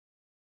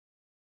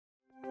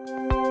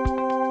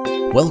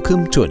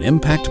Welcome to an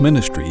Impact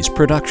Ministries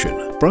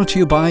production, brought to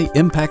you by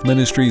Impact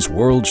Ministries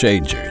World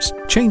Changers,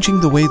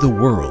 changing the way the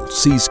world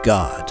sees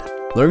God.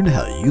 Learn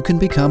how you can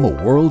become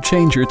a world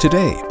changer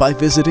today by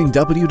visiting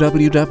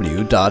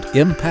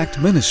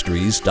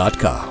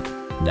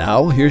www.impactministries.com.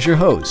 Now, here's your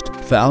host,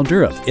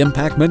 founder of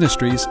Impact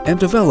Ministries and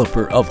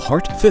developer of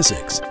Heart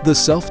Physics, the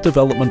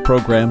self-development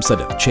programs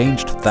that have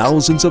changed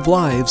thousands of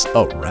lives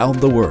around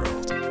the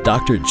world,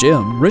 Dr.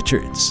 Jim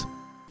Richards.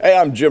 Hey,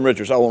 I'm Jim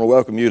Richards. I want to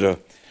welcome you to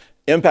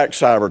Impact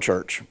Cyber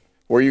Church,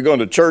 where you're going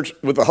to church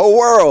with the whole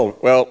world.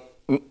 Well,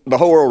 the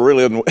whole world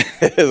really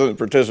isn't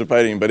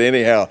participating, but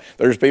anyhow,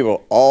 there's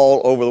people all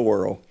over the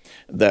world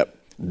that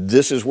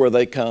this is where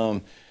they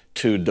come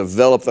to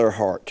develop their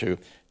heart,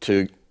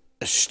 to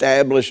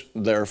establish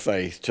their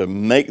faith, to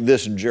make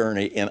this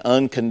journey in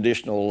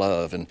unconditional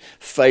love and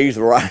faith,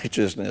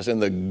 righteousness, and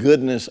the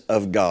goodness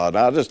of God.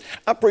 I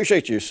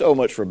appreciate you so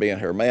much for being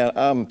here, man.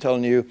 I'm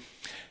telling you,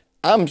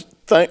 I'm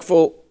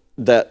thankful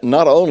that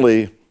not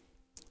only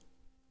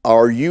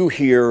are you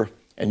here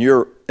and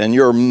you're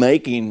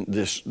making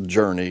this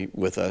journey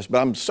with us,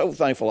 but I'm so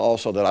thankful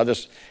also that I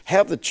just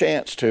have the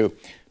chance to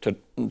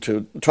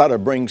try to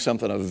bring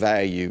something of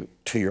value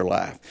to your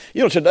life.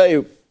 You know, today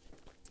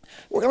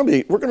we're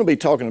going to be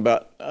talking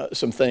about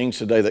some things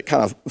today that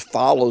kind of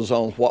follows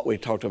on what we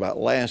talked about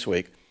last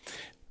week,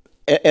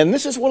 and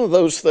this is one of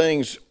those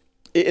things.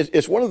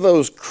 It's one of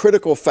those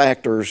critical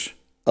factors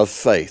of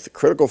faith,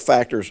 critical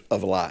factors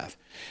of life.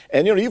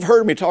 And you know, you've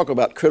heard me talk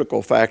about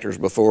critical factors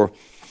before.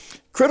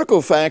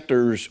 Critical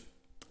factors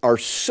are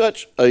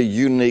such a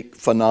unique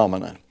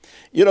phenomenon.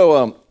 You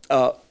know,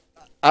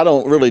 I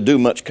don't really do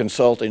much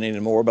consulting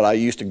anymore, but I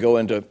used to go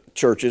into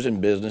churches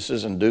and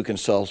businesses and do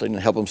consulting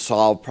and help them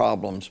solve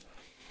problems.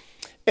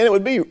 And it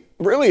would be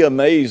really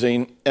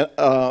amazing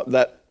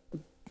that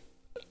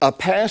a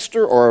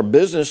pastor or a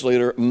business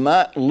leader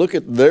might look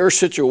at their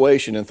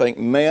situation and think,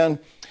 man,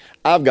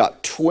 I've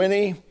got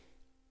 20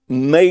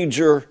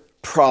 major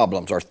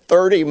problems or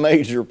 30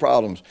 major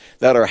problems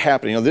that are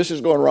happening. You know, this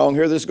is going wrong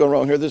here, this is going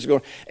wrong here, this is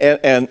going,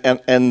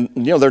 and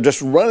you know, they're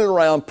just running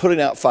around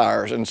putting out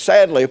fires. And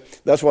sadly,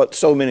 that's what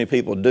so many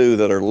people do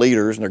that are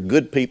leaders, and they're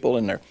good people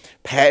and they're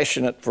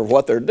passionate for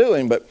what they're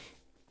doing, but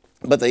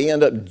they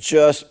end up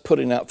just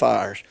putting out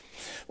fires.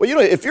 Well, you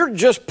know, if you're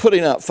just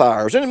putting out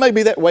fires, and it may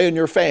be that way in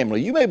your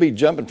family, you may be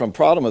jumping from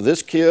problem of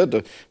this kid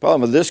to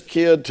problem of this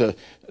kid to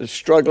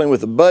struggling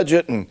with the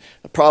budget and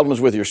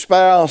problems with your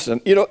spouse, and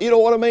you know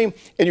what I mean?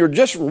 And you're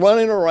just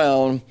running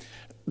around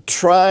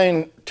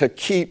trying to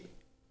keep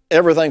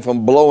everything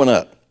from blowing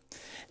up.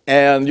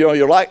 And you know,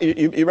 you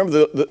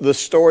remember the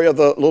story of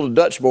the little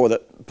Dutch boy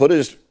that put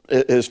his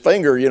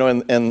finger, you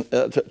know,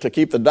 to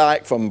keep the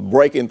dike from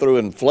breaking through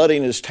and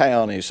flooding his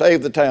town. He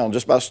saved the town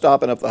just by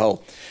stopping up the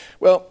hole.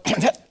 Well,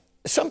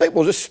 some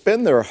people just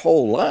spend their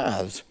whole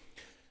lives,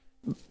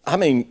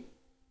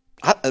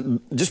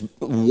 just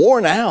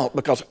worn out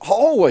because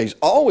always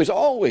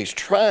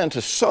trying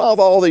to solve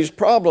all these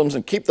problems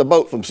and keep the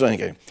boat from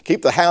sinking,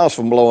 keep the house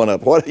from blowing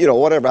up,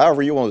 whatever,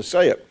 however you want to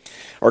say it,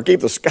 or keep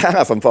the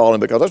sky from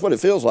falling, because that's what it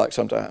feels like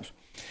sometimes.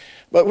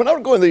 But when I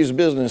was going to these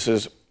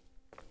businesses,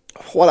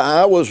 what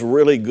I was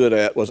really good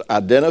at was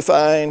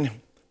identifying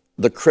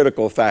the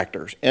critical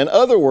factors. In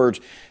other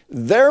words,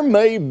 there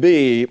may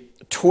be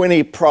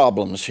 20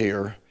 problems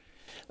here,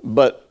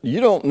 but you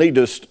don't need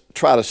to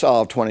try to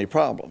solve 20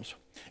 problems.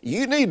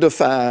 You need to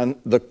find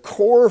the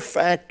core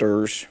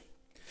factors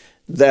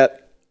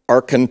that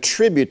are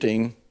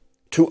contributing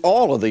to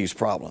all of these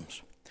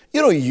problems.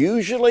 You know,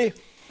 usually,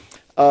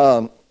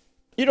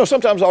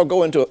 sometimes I'll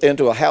go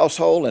into a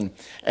household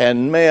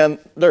and man,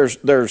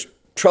 there's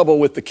trouble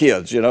with the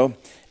kids, you know,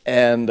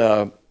 and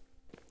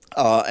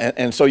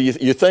so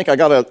you think I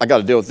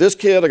gotta deal with this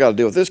kid, I gotta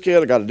deal with this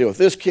kid, I gotta deal with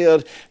this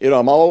kid. You know,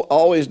 I'm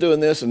always doing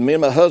this, and me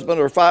and my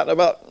husband are fighting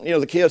about, you know,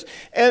 the kids.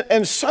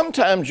 And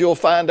sometimes you'll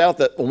find out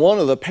that one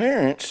of the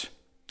parents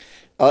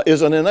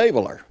is an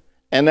enabler,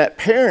 and that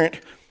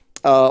parent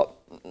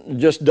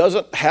just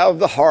doesn't have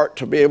the heart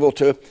to be able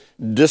to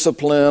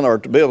discipline or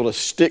to be able to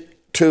stick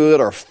to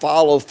it or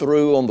follow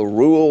through on the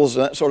rules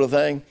and that sort of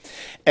thing.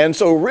 And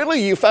so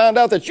really you find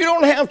out that you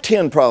don't have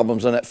 10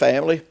 problems in that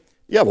family.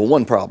 You have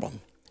one problem.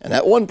 And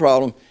that one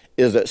problem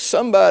is that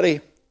somebody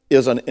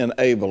is an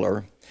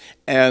enabler,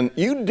 and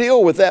you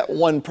deal with that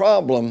one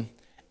problem,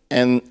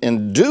 and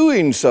in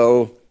doing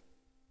so,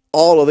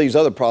 all of these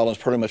other problems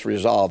pretty much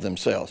resolve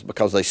themselves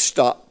because they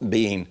stop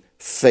being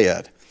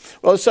fed.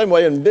 Well, the same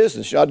way in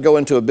business. I'd go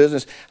into a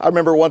business. I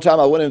remember one time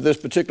I went into this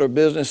particular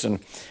business, and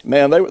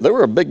man, they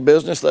were a big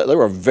business. They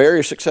were a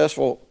very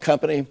successful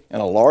company in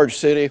a large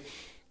city.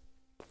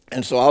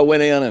 And so I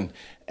went in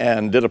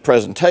and did a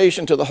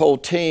presentation to the whole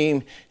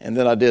team, and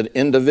then I did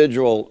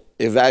individual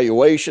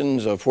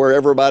evaluations of where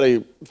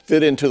everybody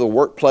fit into the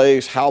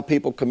workplace, how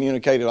people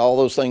communicated, all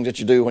those things that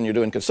you do when you're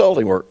doing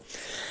consulting work.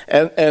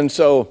 And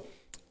so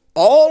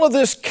all of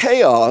this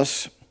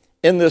chaos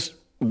in this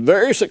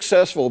very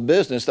successful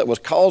business that was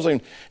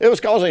causing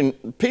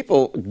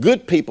people,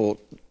 good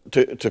people,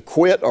 to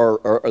quit,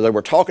 or they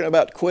were talking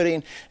about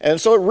quitting.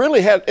 And so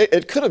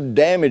it could have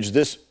damaged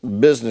this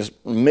business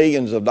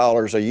millions of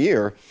dollars a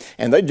year,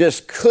 and they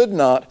just could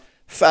not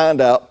find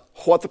out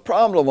what the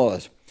problem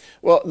was.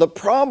 Well, the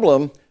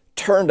problem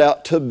turned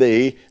out to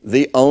be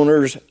the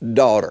owner's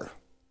daughter.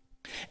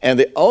 And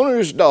the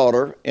owner's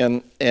daughter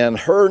and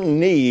her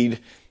need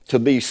to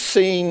be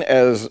seen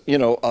as,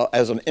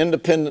 as an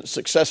independent,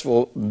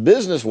 successful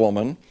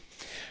businesswoman,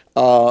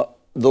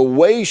 the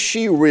way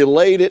she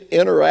related,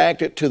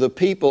 interacted to the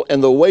people,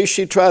 and the way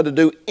she tried to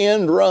do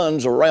end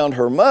runs around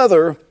her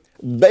mother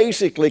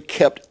basically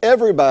kept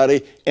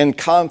everybody in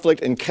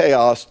conflict and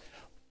chaos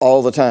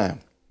all the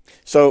time.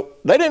 So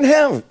they didn't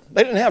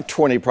have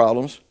 20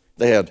 problems.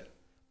 They had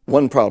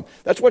one problem.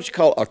 That's what you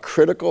call a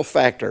critical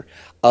factor.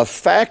 A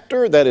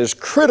factor that is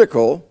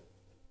critical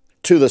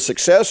to the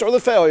success or the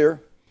failure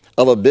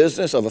of a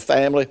business, of a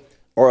family,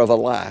 or of a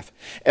life.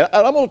 And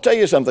I'm going to tell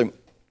you something.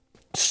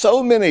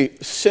 So many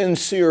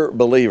sincere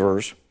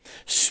believers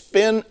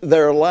spend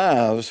their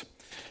lives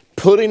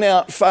putting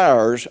out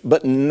fires,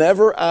 but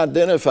never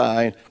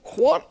identifying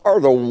what are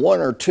the one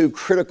or two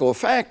critical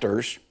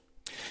factors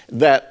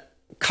that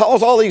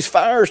cause all these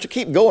fires to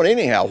keep going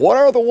anyhow. What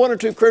are the one or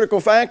two critical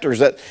factors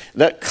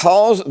that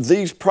cause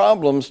these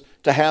problems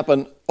to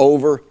happen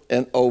over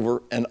and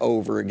over and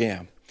over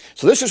again?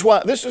 So this is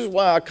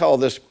why I call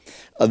this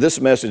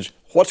message,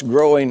 What's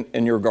Growing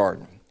in Your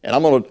Garden? And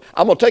I'm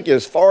gonna take you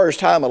as far as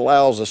time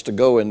allows us to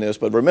go in this,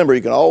 but remember,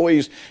 you can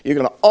always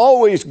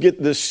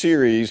get this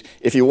series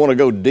if you want to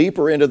go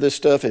deeper into this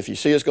stuff, if you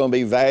see it's going to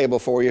be valuable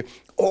for you,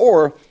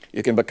 or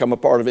you can become a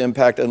part of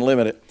Impact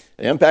Unlimited.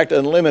 Impact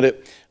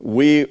Unlimited,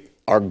 we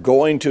are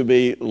going to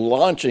be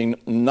launching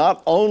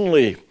not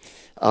only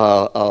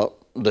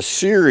the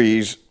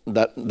series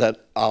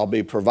that I'll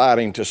be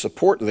providing to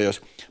support this,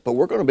 but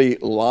we're going to be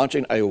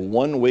launching a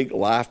 1-week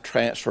life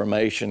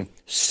transformation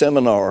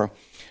seminar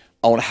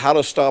on how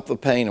to stop the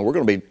pain. And we're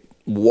going to be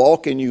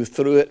walking you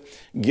through it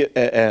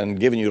and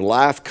giving you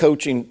life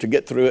coaching to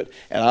get through it.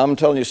 And I'm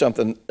telling you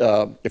something,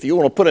 if you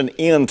want to put an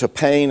end to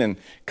pain and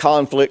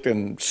conflict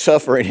and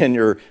suffering in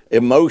your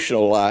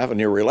emotional life and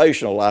your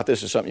relational life,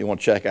 this is something you want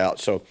to check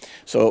out. So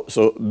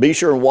be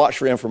sure and watch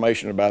for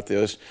information about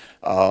this.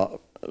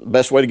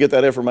 Best way to get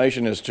that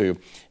information is to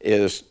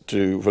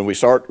when we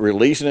start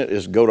releasing it,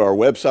 is go to our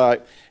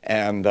website,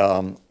 and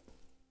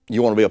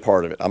you want to be a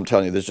part of it. I'm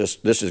telling you,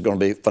 this is going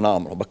to be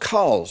phenomenal,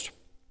 because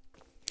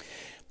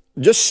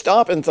just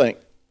stop and think.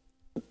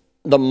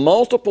 The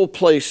multiple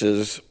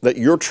places that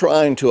you're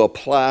trying to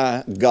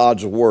apply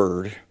God's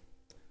word,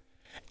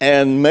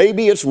 and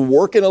maybe it's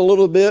working a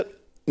little bit,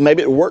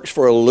 maybe it works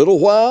for a little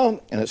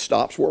while and it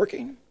stops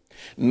working.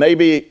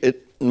 Maybe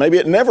it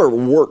never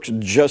works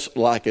just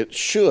like it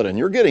should, and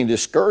you're getting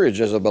discouraged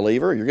as a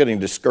believer. You're getting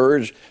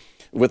discouraged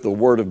with the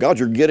Word of God.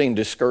 You're getting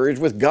discouraged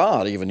with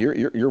God even.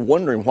 You're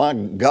wondering why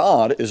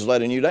God is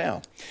letting you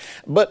down.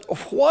 But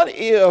what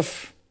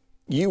if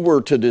you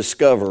were to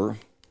discover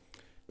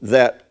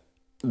that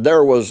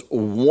there was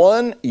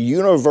one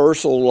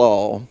universal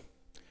law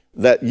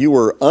that you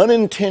were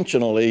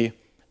unintentionally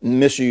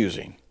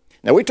misusing?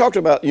 Now, we talked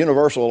about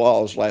universal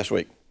laws last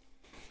week.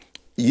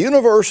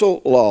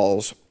 Universal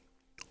laws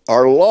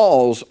are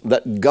laws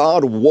that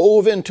God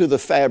wove into the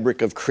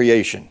fabric of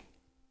creation.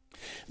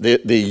 The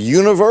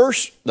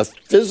universe, the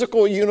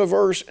physical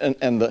universe,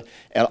 and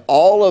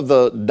all of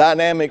the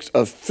dynamics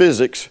of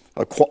physics,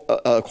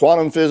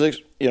 quantum physics,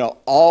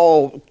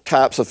 all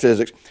types of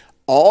physics,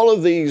 all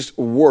of these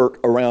work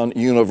around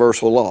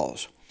universal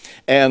laws.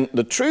 And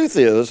the truth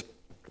is,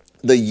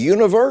 the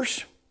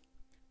universe,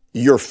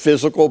 your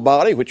physical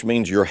body, which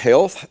means your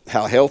health,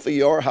 how healthy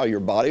you are, how your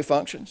body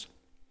functions,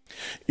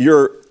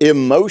 your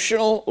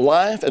emotional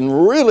life,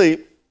 and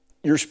really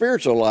your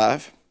spiritual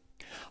life,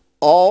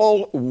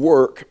 all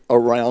work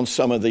around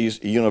some of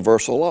these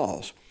universal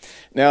laws.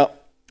 Now,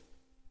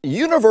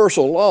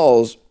 universal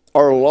laws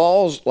are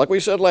laws, like we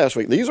said last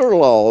week, these are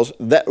laws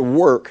that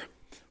work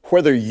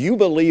whether you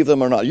believe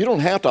them or not. You don't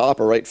have to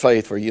operate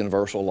faith for a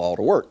universal law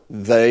to work.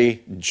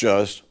 They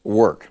just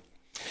work.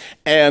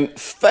 And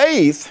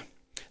faith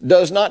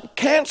does not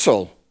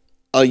cancel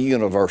a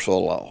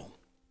universal law.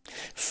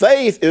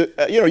 Faith,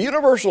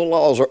 universal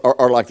laws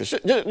are like this.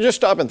 Just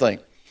stop and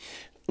think.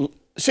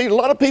 See, a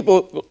lot of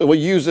people will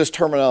use this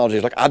terminology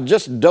like, I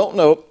just don't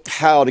know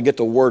how to get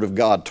the Word of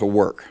God to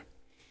work.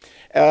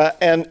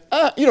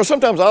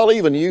 Sometimes I'll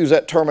even use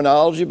that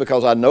terminology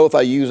because I know if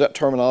I use that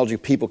terminology,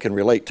 people can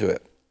relate to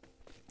it.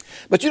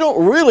 But you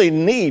don't really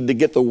need to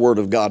get the Word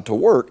of God to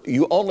work.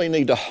 You only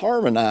need to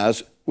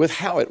harmonize with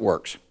how it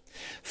works.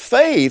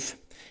 Faith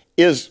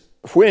is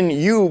when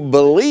you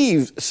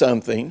believe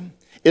something.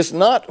 It's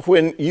not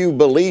when you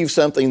believe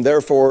something,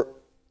 therefore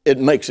it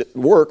makes it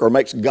work or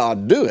makes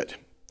God do it.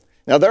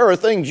 Now, there are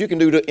things you can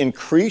do to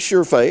increase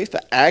your faith,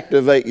 to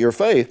activate your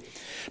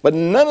faith, but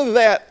none of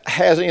that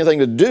has anything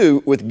to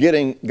do with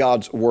getting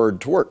God's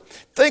Word to work.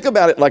 Think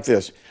about it like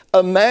this.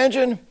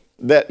 Imagine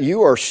that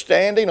you are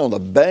standing on the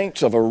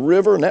banks of a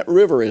river, and that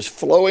river is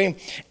flowing,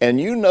 and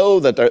you know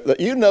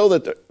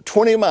that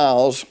 20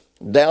 miles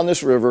down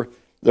this river,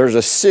 there's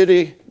a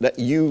city that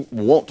you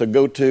want to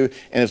go to,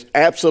 and it's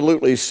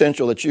absolutely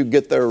essential that you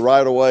get there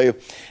right away.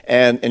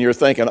 And you're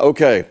thinking,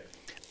 okay,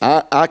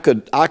 I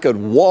could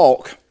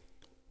walk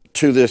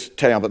to this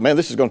town, but man,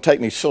 this is going to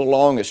take me so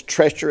long. It's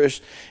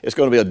treacherous. It's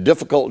going to be a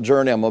difficult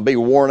journey. I'm going to be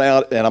worn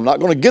out, and I'm not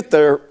going to get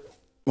there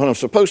when I'm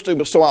supposed to,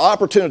 but so my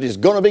opportunity is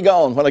going to be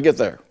gone when I get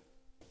there.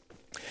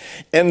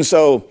 And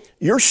so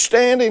you're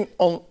standing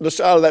on the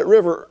side of that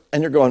river,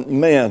 and you're going,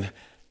 man,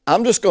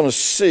 I'm just going to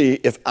see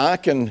if I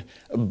can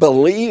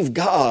believe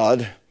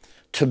God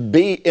to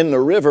be in the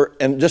river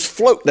and just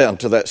float down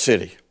to that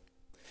city.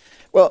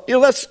 Well,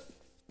 that's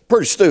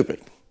pretty stupid.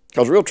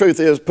 Because the real truth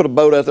is, put a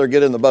boat out there,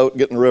 get in the boat,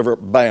 get in the river,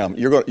 bam.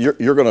 You're going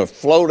to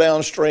flow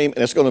downstream,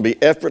 and it's going to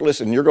be effortless,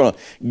 and you're going to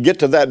get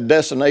to that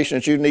destination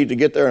that you need to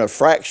get there in a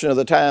fraction of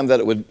the time that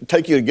it would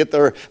take you to get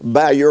there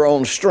by your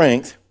own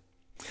strength.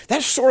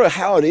 That's sort of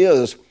how it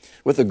is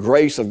with the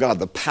grace of God,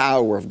 the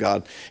power of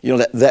God,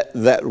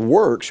 that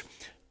works.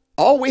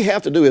 All we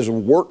have to do is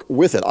work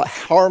with it,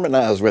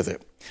 harmonize with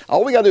it.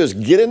 All we got to do is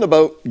get in the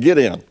boat, get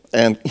in,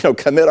 and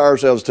commit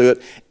ourselves to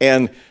it,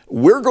 and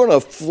we're going to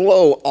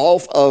flow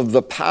off of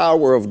the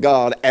power of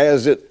God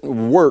as it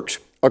works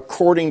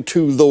according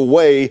to the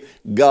way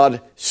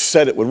God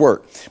said it would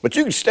work. But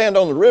you can stand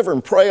on the river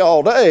and pray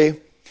all day,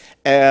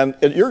 and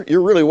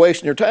you're really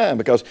wasting your time,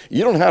 because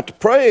you don't have to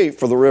pray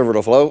for the river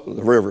to flow.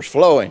 The river's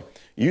flowing.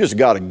 You just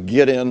got to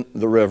get in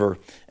the river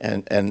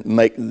and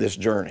make this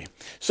journey.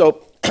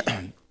 So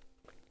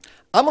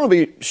I'm going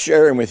to be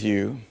sharing with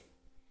you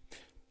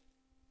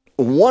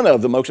one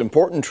of the most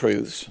important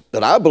truths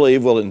that I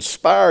believe will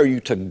inspire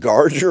you to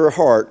guard your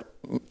heart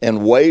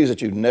in ways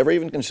that you've never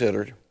even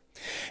considered.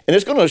 And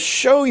it's going to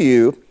show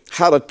you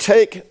how to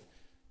take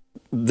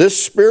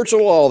this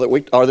spiritual law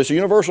or this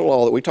universal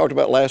law that we talked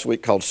about last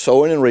week called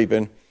sowing and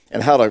reaping,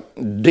 and how to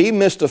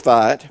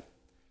demystify it,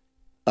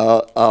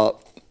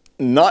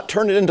 not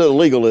turn it into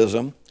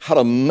legalism, how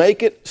to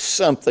make it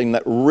something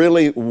that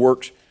really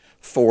works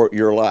for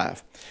your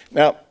life.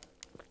 Now,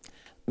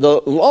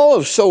 the law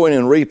of sowing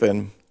and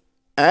reaping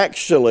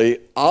actually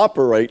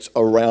operates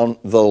around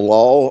the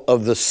law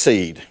of the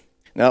seed.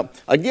 Now,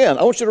 again,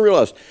 I want you to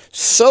realize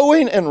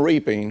sowing and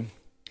reaping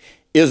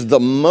is the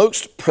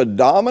most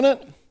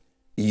predominant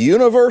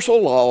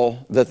universal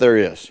law that there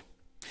is.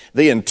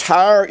 The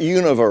entire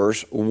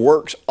universe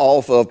works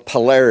off of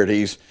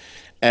polarities,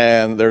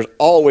 and there's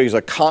always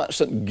a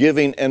constant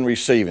giving and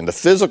receiving. The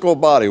physical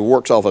body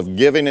works off of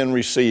giving and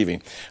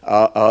receiving.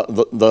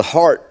 The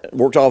heart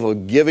works off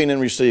of giving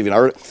and receiving.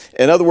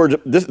 In other words,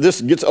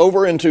 this gets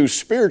over into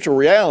spiritual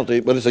reality,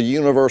 but it's a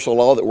universal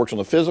law that works on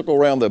the physical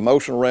realm, the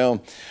emotional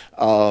realm,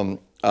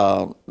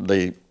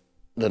 the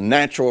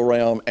natural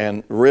realm,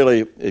 and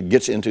really it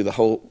gets into the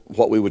whole,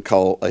 what we would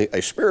call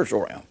a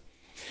spiritual realm.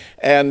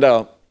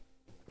 And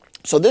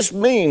so this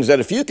means that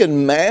if you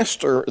can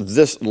master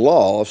this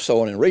law of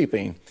sowing and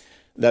reaping,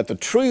 that the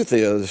truth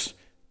is,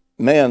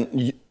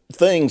 man,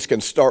 things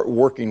can start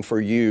working for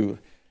you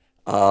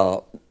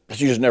that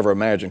you just never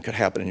imagined could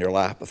happen in your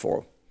life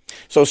before.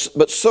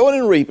 But sowing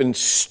and reaping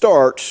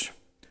starts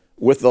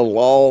with the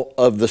law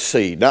of the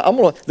seed.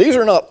 Now, these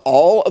are not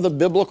all of the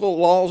biblical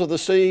laws of the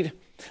seed,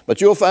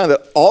 but you'll find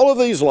that all of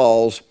these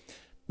laws,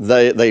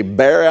 they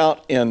bear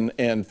out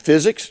in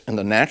physics, in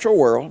the natural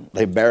world.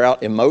 They bear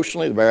out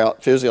emotionally, they bear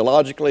out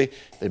physiologically,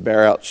 they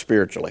bear out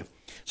spiritually.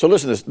 So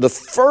listen to this. The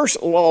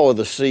first law of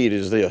the seed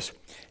is this.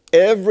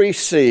 Every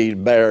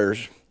seed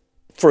bears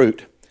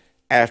fruit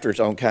after its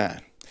own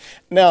kind.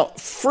 Now,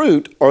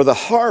 fruit, or the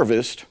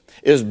harvest,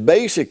 is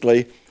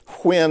basically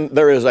when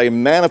there is a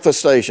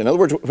manifestation. In other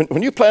words,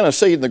 when you plant a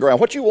seed in the ground,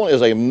 what you want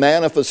is a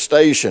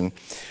manifestation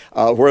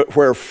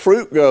where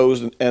fruit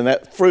goes, and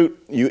that fruit,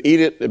 you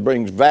eat it, it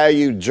brings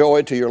value,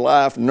 joy to your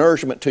life,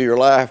 nourishment to your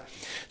life.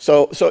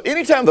 So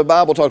anytime the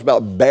Bible talks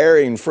about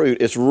bearing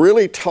fruit, it's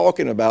really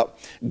talking about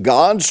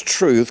God's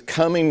truth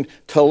coming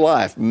to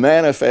life,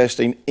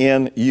 manifesting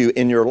in you,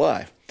 in your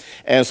life.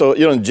 And so,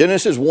 in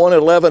Genesis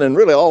 1:11, and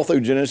really all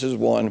through Genesis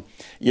 1,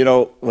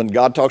 when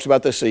God talks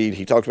about the seed,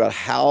 he talks about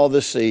how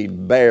the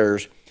seed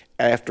bears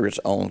after its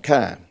own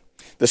kind.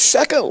 The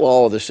second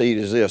law of the seed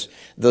is this: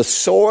 the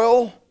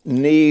soil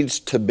needs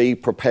to be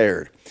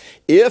prepared.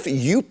 If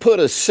you put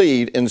a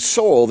seed in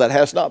soil that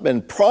has not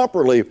been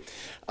properly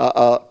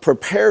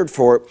prepared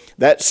for it,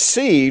 that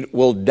seed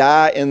will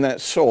die in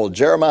that soil.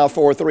 Jeremiah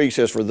 4:3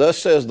 says, "For thus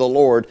says the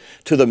Lord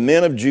to the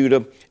men of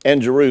Judah and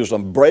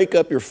Jerusalem, break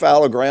up your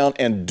fallow ground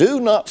and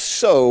do not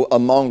sow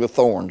among the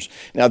thorns."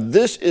 Now,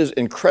 this is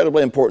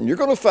incredibly important. You're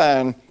going to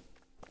find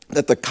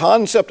that the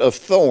concept of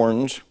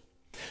thorns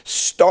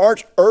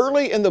starts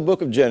early in the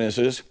book of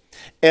Genesis,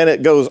 and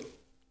it goes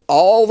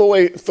all the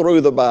way through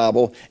the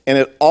Bible, and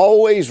it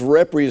always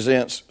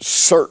represents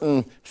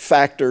certain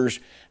factors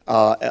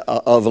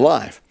of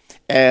life.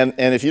 And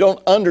if you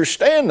don't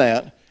understand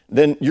that,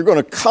 then you're going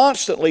to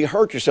constantly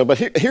hurt yourself. But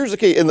here's the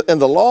key. In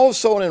the law of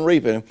sowing and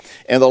reaping,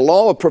 and the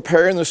law of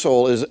preparing the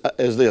soil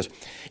is this.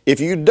 If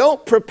you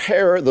don't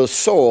prepare the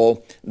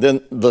soil,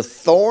 then the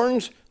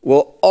thorns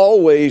will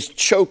always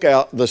choke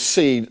out the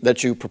seed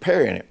that you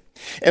prepare in it.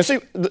 And see,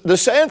 the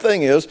sad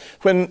thing is,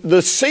 when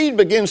the seed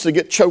begins to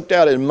get choked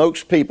out in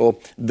most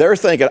people, they're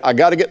thinking, I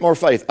got to get more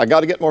faith, I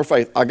got to get more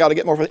faith, I got to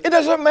get more faith. It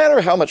doesn't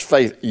matter how much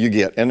faith you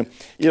get. And,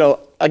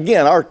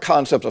 again, our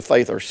concepts of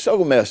faith are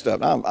so messed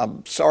up.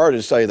 I'm sorry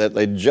to say that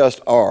they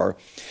just are.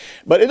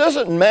 But it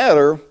doesn't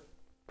matter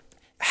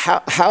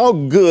how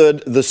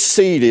good the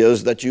seed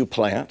is that you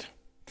plant.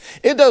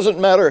 It doesn't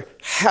matter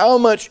how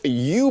much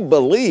you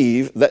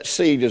believe that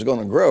seed is going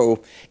to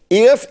grow.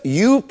 If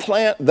you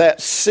plant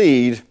that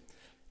seed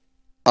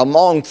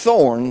among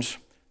thorns,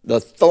 the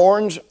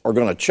thorns are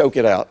going to choke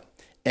it out,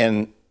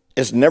 and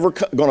it's never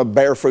going to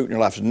bear fruit in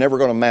your life. It's never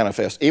going to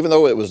manifest, even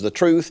though it was the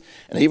truth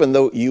and even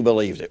though you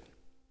believed it.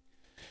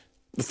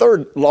 The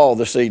third law of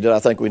the seed that I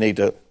think we need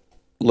to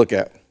look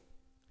at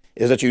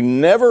is that you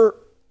never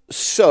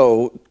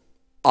sow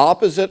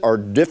opposite or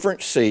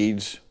different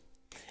seeds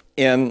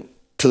into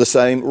the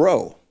same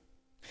row.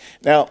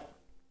 Now,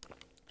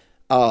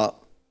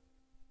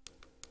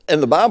 in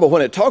the Bible,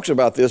 when it talks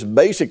about this,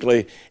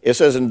 basically, it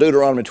says in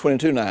Deuteronomy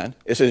 22:9,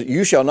 it says,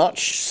 you shall not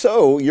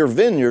sow your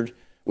vineyard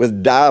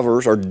with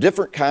divers or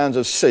different kinds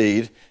of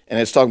seed, and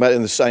it's talking about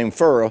in the same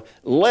furrow,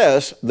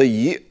 lest the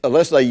yield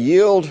of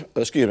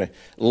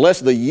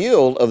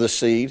the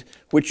seed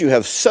which you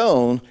have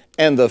sown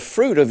and the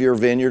fruit of your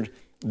vineyard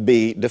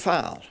be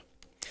defiled.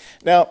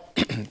 Now,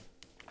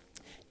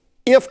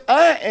 if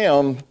I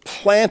am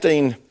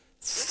planting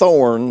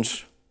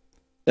thorns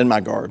in my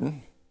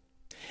garden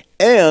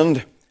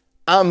and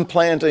I'm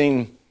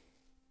planting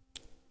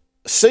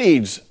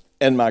seeds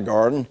in my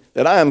garden,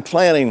 that I am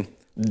planting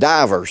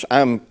divers.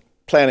 I'm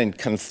planting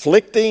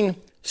conflicting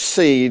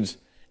seeds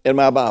in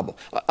my Bible.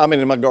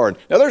 in my garden.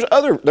 Now there's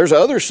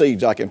other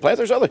seeds I can plant.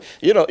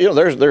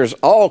 There's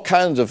all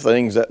kinds of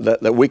things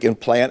that we can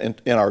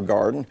plant in our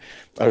garden.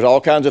 There's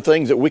all kinds of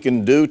things that we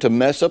can do to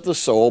mess up the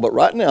soil. But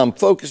right now I'm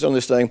focused on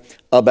this thing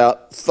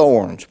about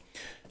thorns.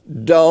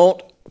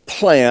 Don't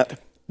plant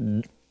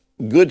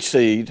good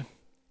seed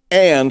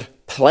and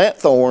plant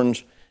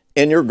thorns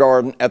in your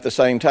garden at the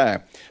same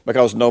time.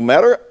 Because no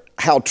matter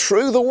how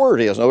true the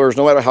word is, in other words,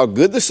 no matter how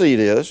good the seed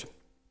is,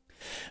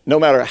 no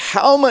matter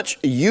how much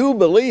you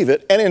believe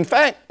it, and in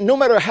fact, no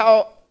matter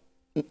how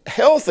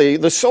healthy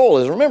the soul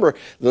is, remember,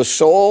 the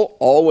soul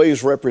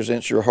always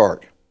represents your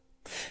heart.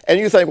 And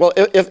you think, well,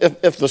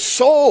 if the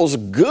soul's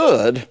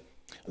good,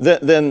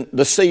 then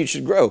the seed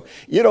should grow.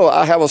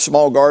 I have a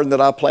small garden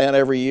that I plant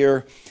every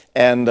year.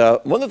 And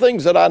one of the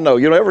things that I know,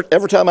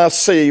 every time I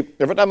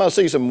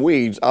see some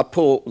weeds, I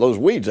pull those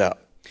weeds out.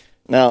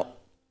 Now,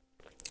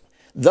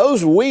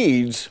 those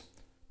weeds,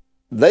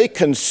 they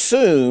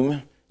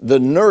consume the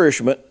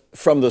nourishment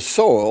from the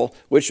soil,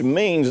 which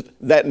means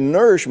that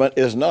nourishment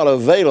is not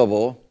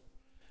available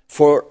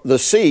for the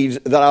seeds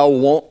that I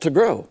want to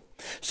grow.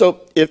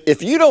 So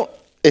if you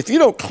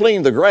don't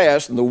clean the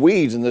grass and the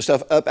weeds and the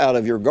stuff up out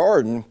of your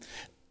garden,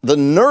 the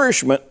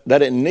nourishment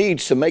that it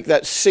needs to make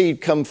that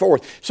seed come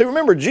forth. See,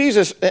 remember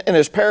Jesus in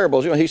his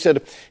parables, he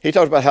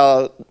talks about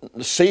how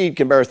the seed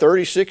can bear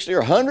 30, 60,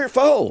 or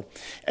 100-fold.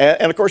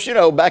 And of course,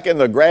 back in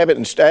the grab it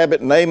and stab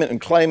it, name it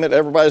and claim it,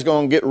 everybody's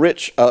going to get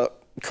rich,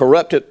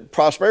 corrupted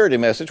prosperity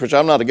message, which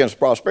I'm not against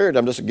prosperity,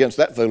 I'm just against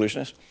that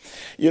foolishness.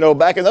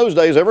 Back in those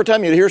days, every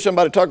time you'd hear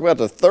somebody talk about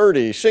the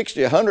 30,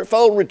 60,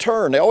 100-fold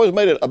return, they always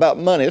made it about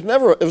money. It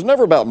was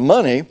never about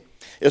money.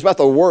 It's about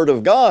the Word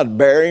of God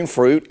bearing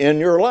fruit in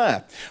your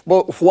life.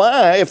 But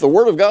why, if the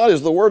Word of God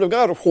is the Word of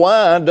God,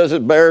 why does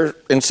it bear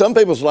in some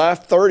people's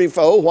life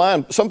 30-fold? Why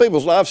in some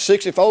people's life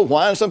 60-fold?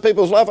 Why in some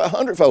people's life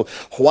 100-fold?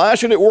 Why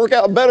should it work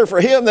out better for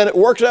him than it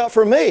works out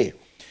for me?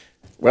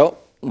 Well,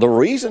 the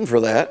reason for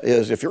that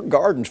is if your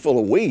garden's full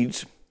of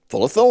weeds,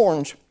 full of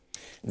thorns,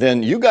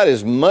 then you got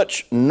as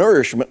much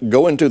nourishment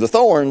going to the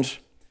thorns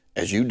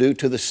as you do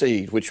to the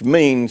seed, which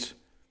means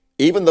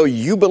even though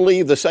you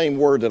believe the same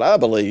word that I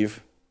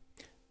believe,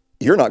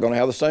 you're not going to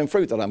have the same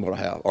fruit that I'm going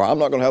to have, or I'm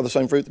not going to have the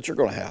same fruit that you're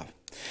going to have.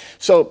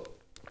 So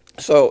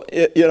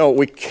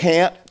we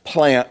can't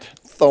plant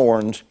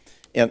thorns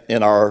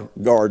in our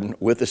garden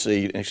with the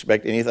seed and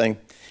expect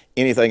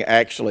anything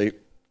actually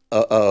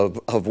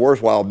of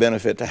worthwhile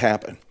benefit to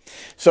happen.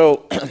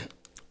 So,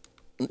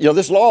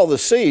 this law of the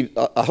seed,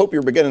 I hope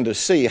you're beginning to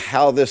see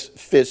how this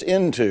fits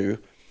into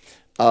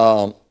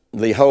the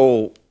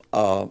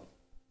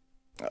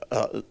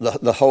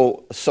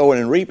whole sowing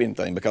and reaping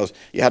thing, because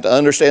you have to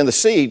understand the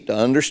seed to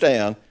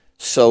understand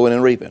sowing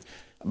and reaping,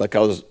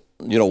 because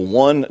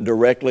one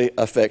directly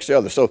affects the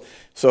other. So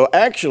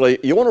actually,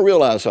 you want to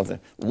realize something.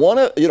 One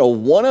of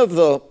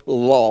the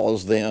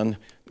laws then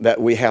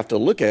that we have to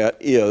look at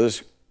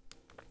is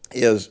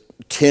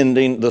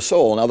tending the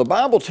soil. Now, the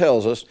Bible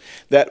tells us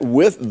that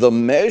with the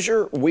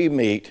measure we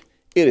meet,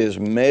 it is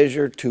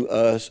measured to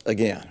us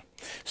again.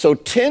 So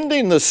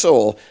tending the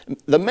soil,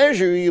 the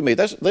measure you meet,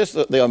 that's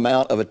the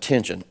amount of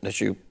attention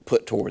that you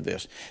put toward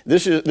this.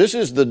 This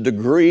is the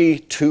degree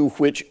to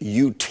which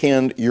you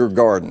tend your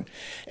garden.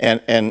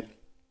 And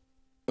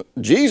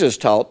Jesus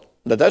taught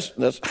that that's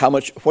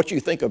what you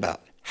think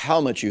about, how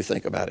much you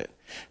think about it,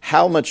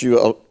 how much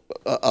you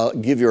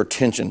give your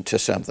attention to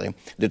something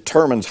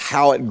determines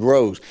how it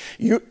grows.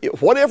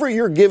 Whatever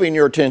you're giving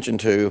your attention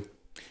to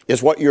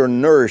is what you're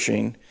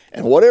nourishing,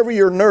 and whatever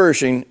you're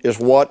nourishing is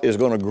what is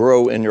going to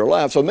grow in your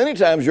life. So many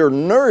times you're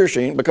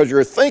nourishing because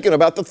you're thinking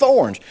about the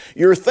thorns.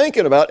 You're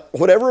thinking about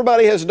what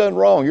everybody has done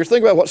wrong. You're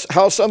thinking about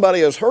how somebody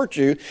has hurt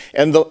you,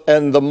 and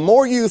the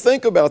more you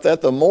think about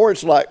that, the more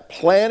it's like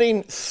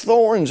planting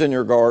thorns in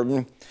your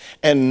garden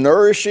and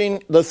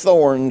nourishing the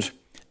thorns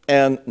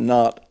and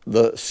not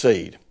the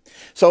seed.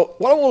 So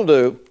what I want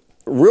to do,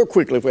 real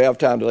quickly if we have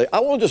time today, I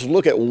want to just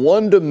look at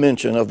one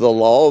dimension of the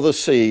law of the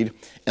seed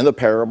and the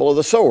parable of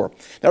the sower.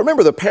 Now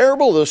remember, the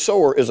parable of the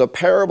sower is a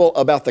parable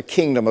about the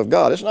kingdom of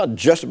God. It's not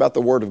just about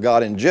the Word of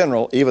God in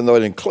general, even though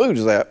it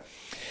includes that.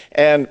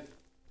 And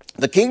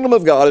the kingdom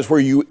of God is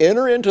where you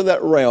enter into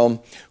that realm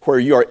where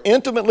you are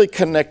intimately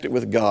connected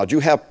with God.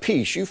 You have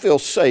peace, you feel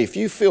safe,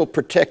 you feel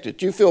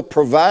protected, you feel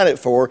provided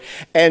for,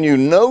 and you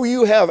know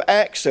you have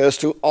access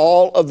to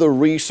all of the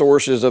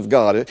resources of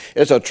God.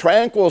 It's a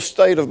tranquil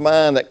state of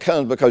mind that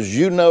comes because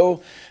you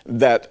know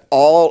that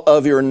all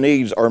of your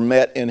needs are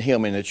met in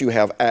Him and that you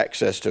have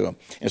access to Him.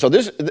 And so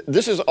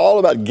this is all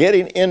about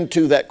getting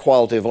into that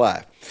quality of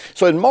life.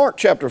 So in Mark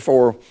chapter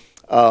 4,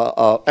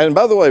 and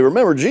by the way,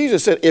 remember,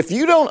 Jesus said, if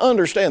you don't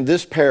understand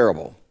this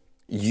parable,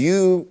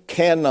 you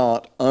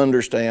cannot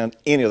understand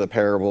any of the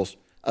parables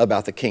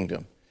about the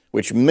kingdom,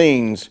 which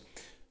means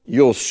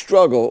you'll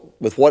struggle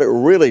with what it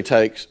really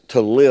takes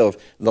to live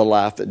the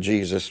life that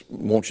Jesus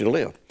wants you to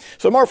live.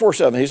 So Mark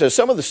 4:7, he says,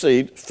 some of the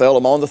seed fell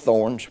among the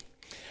thorns,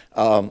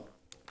 and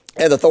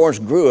the thorns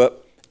grew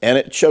up, and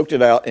it choked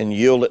it out and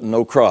yielded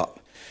no crop.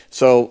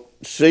 So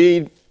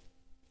seed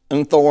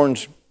and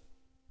thorns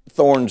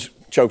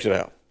chokes it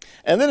out.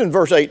 And then in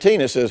verse 18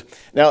 it says,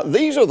 now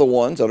these are the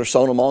ones that are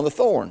sown among the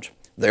thorns.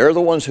 They're the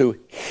ones who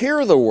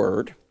hear the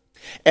word,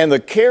 and the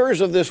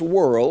cares of this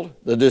world,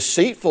 the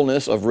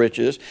deceitfulness of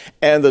riches,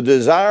 and the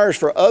desires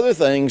for other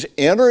things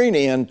entering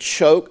in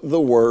choke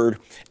the word,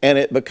 and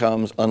it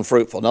becomes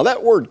unfruitful. Now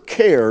that word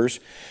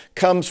cares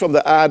comes from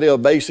the idea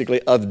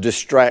basically of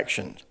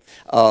distraction.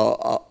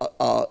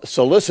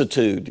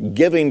 Solicitude,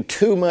 giving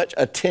too much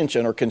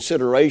attention or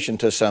consideration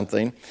to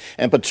something,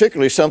 and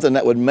particularly something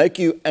that would make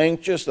you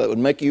anxious, that would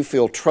make you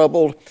feel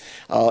troubled,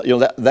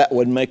 that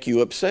would make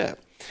you upset.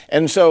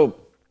 And so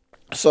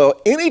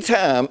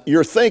anytime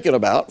you're thinking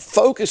about,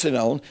 focusing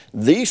on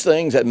these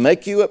things that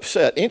make you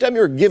upset, anytime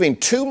you're giving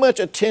too much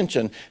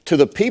attention to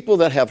the people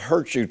that have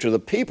hurt you, to the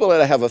people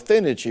that have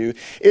offended you,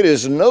 it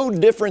is no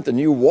different than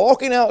you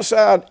walking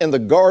outside in the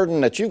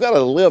garden that you've got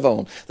to live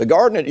on, the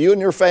garden that you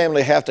and your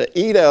family have to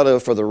eat out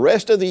of for the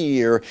rest of the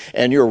year,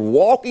 and you're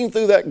walking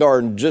through that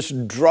garden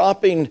just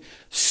dropping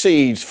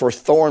seeds for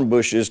thorn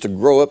bushes to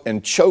grow up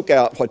and choke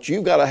out what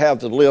you've got to have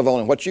to live on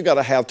and what you've got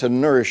to have to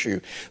nourish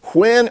you.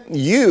 When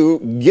you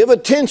give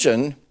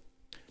attention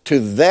to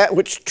that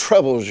which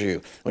troubles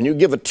you, when you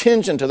give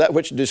attention to that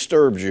which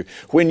disturbs you,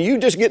 when you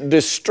just get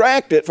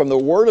distracted from the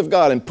Word of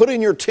God and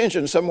putting your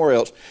attention somewhere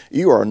else,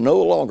 you are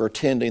no longer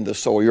tending the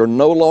soil. You're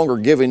no longer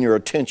giving your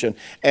attention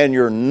and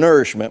your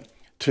nourishment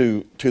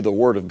to the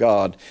Word of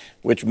God,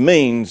 which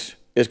means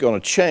it's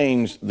going to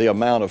change the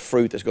amount of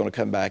fruit that's going to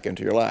come back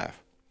into your life.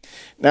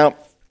 Now,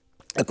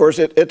 of course,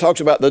 it talks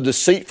about the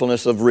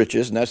deceitfulness of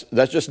riches, and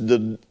that's just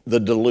the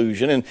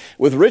delusion. And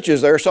with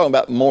riches, they're talking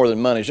about more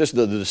than money. It's just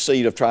the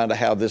deceit of trying to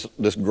have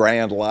this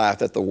grand life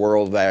that the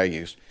world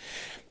values.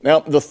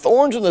 Now, the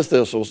thorns and the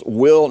thistles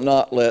will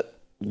not let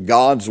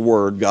God's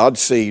word,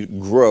 God's seed,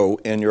 grow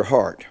in your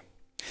heart.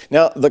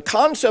 Now, the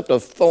concept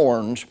of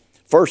thorns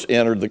first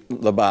entered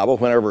the Bible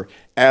whenever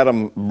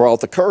Adam brought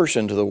the curse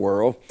into the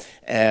world,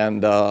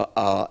 and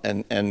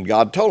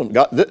God told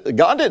him.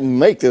 God didn't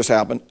make this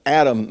happen.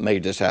 Adam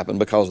made this happen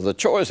because of the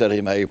choice that he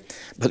made.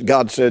 But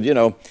God said,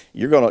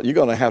 you're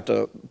gonna have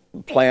to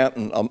plant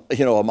and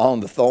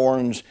among the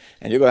thorns,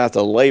 and you're gonna have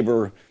to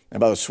labor, and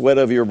by the sweat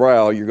of your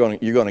brow, you're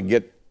gonna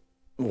get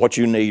what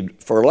you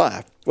need for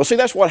life. Well, see,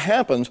 that's what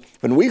happens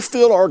when we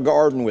fill our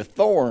garden with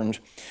thorns.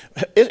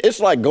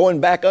 It's like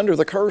going back under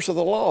the curse of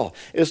the law.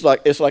 It's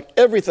like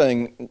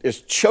everything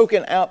is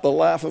choking out the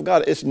life of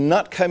God. It's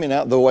not coming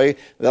out the way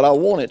that I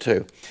want it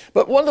to.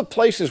 But one of the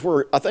places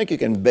where I think you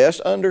can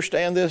best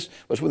understand this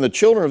was when the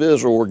children of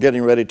Israel were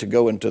getting ready to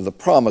go into the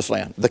promised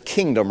land, the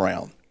kingdom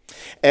realm.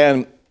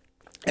 And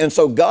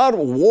so God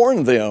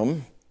warned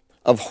them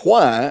of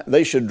why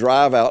they should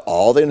drive out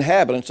all the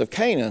inhabitants of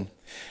Canaan.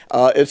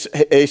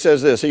 He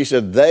says this, he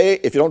said,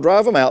 if you don't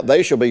drive them out,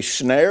 they shall be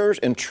snares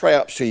and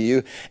traps to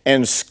you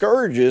and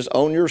scourges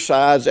on your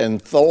sides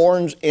and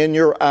thorns in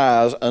your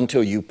eyes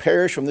until you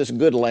perish from this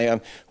good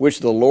land which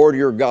the Lord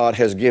your God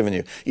has given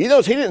you. You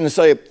notice he didn't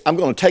say, I'm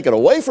going to take it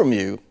away from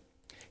you.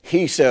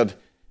 He said,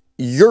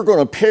 you're going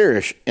to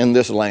perish in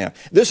this land.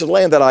 This is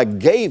land that I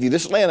gave you.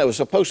 This land that was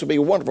supposed to be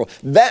wonderful.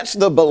 That's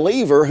the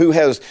believer who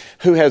has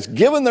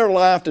given their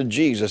life to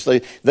Jesus.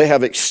 They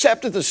have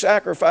accepted the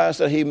sacrifice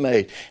that he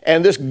made.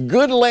 And this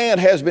good land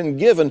has been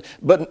given,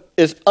 but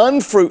it's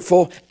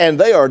unfruitful, and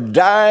they are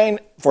dying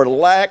for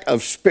lack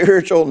of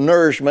spiritual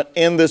nourishment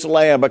in this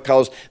land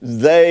because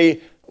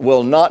they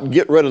will not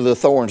get rid of the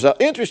thorns. Now,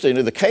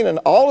 interestingly,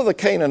 all of the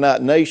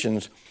Canaanite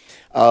nations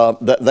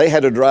that they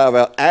had to drive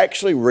out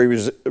actually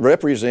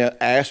represent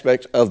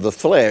aspects of the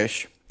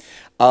flesh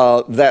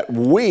that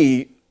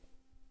we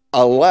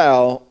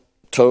allow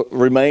to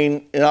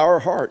remain in our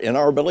heart, in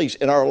our beliefs,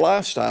 in our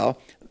lifestyle,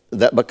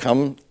 that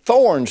become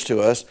thorns to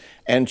us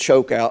and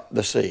choke out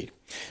the seed.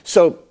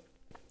 So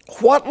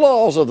what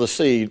laws of the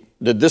seed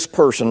did this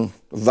person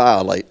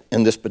violate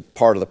in this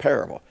part of the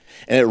parable?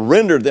 And it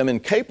rendered them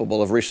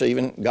incapable of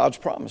receiving God's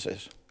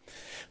promises.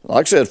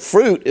 Like I said,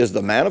 fruit is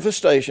the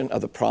manifestation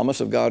of the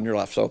promise of God in your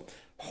life. So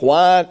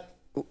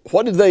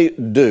what did they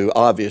do,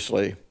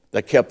 obviously,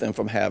 that kept them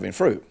from having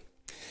fruit?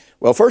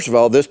 Well, first of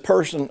all, this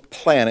person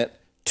planted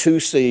two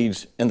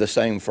seeds in the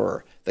same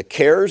furrow. The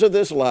cares of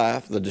this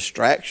life, the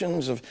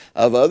distractions of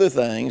other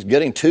things,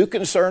 getting too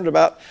concerned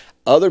about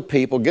other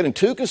people, getting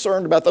too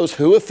concerned about those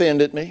who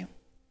offended me.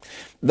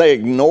 They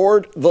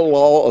ignored the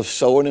law of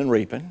sowing and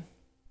reaping.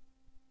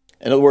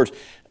 In other words,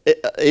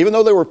 even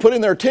though they were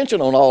putting their attention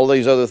on all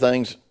these other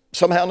things,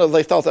 somehow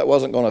they thought that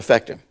wasn't going to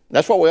affect them.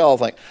 That's what we all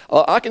think.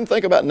 I can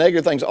think about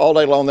negative things all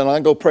day long, then I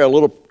can go pray a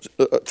little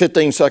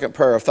 15-second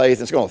prayer of faith,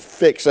 and it's going to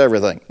fix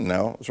everything.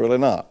 No, it's really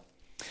not.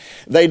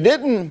 They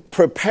didn't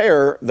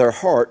prepare their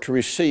heart to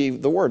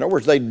receive the word. In other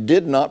words, they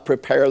did not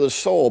prepare the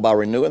soul by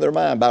renewing their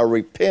mind, by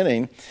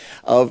repenting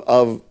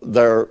of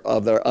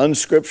their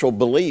unscriptural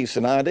beliefs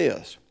and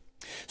ideas.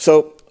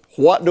 So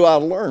what do I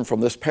learn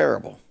from this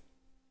parable?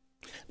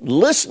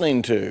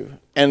 Listening to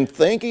and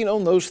thinking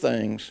on those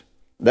things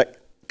that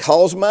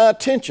cause my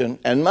attention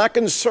and my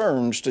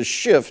concerns to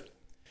shift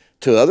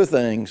to other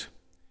things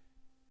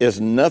is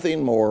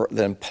nothing more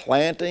than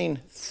planting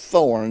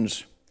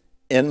thorns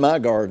in my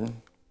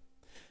garden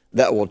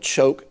that will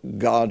choke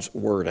God's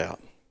word out,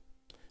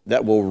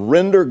 that will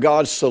render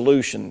God's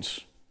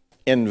solutions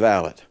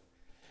invalid.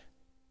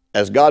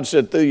 As God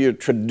said, through your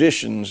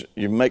traditions,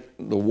 you make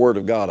the word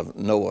of God of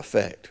no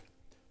effect.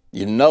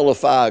 You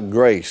nullify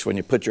grace when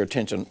you put your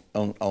attention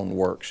on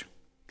works.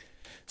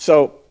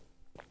 So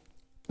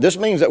this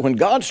means that when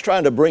God's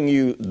trying to bring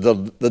you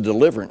the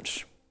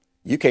deliverance,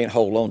 you can't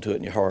hold on to it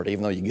in your heart,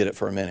 even though you get it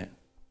for a minute.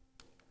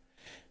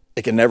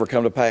 It can never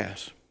come to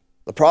pass.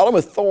 The problem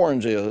with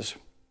thorns is,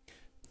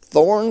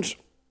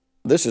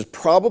 this is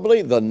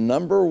probably the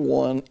number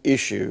one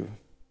issue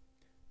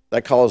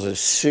that causes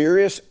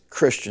serious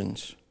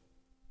Christians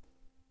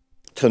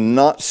to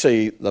not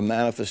see the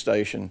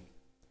manifestation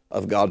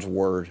of God's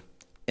word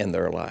in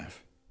their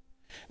life.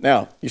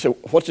 Now, you say,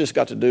 what's this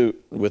got to do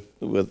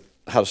with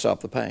how to stop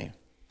the pain?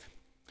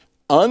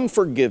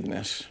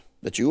 Unforgiveness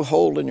that you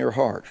hold in your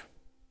heart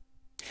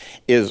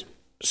is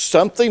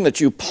something that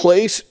you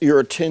place your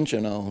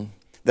attention on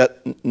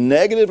that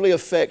negatively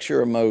affects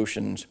your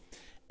emotions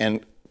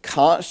and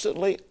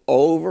constantly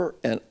over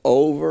and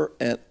over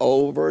and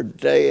over,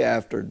 day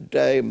after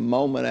day,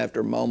 moment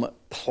after moment,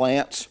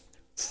 plants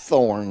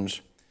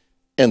thorns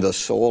in the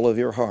soil of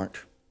your heart.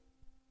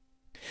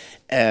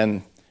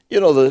 And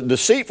the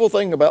deceitful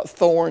thing about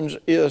thorns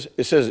is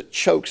it says it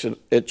chokes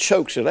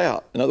it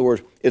out. In other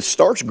words, it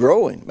starts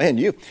growing. Man,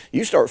 you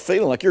start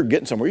feeling like you're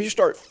getting somewhere. You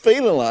start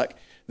feeling like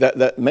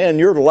that man,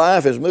 your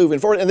life is moving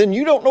forward. And then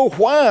you don't know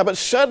why, but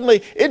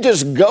suddenly it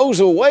just goes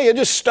away. It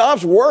just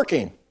stops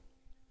working.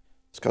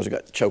 It's because you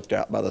got choked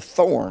out by the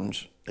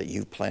thorns that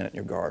you've planted in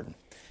your garden.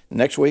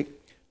 Next week,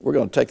 we're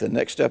going to take the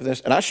next step in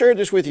this. And I shared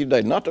this with you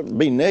today, not to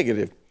be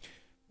negative,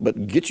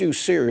 but get you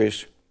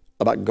serious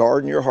about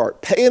guarding your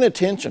heart, paying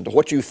attention to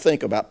what you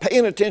think about,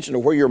 paying attention to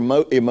where your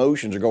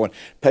emotions are going,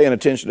 paying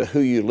attention to who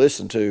you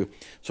listen to,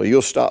 so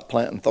you'll stop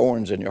planting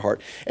thorns in your heart.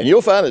 And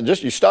you'll find that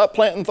just you stop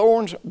planting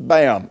thorns,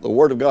 bam, the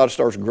Word of God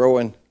starts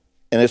growing,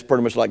 and it's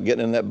pretty much like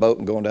getting in that boat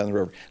and going down the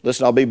river.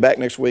 Listen, I'll be back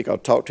next week. I'll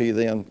talk to you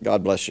then.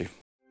 God bless you.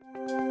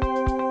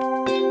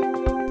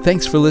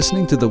 Thanks for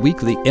listening to the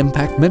weekly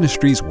Impact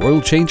Ministries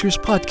World Changers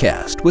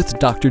podcast with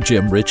Dr.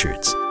 Jim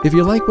Richards. If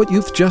you like what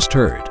you've just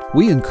heard,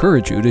 we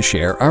encourage you to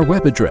share our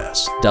web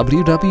address,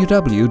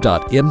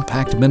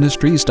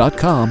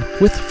 www.impactministries.com,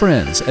 with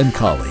friends and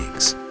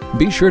colleagues.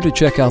 Be sure to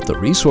check out the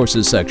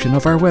resources section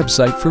of our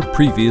website for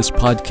previous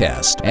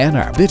podcasts and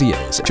our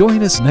videos.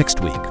 Join us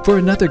next week for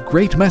another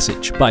great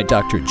message by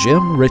Dr.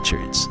 Jim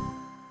Richards.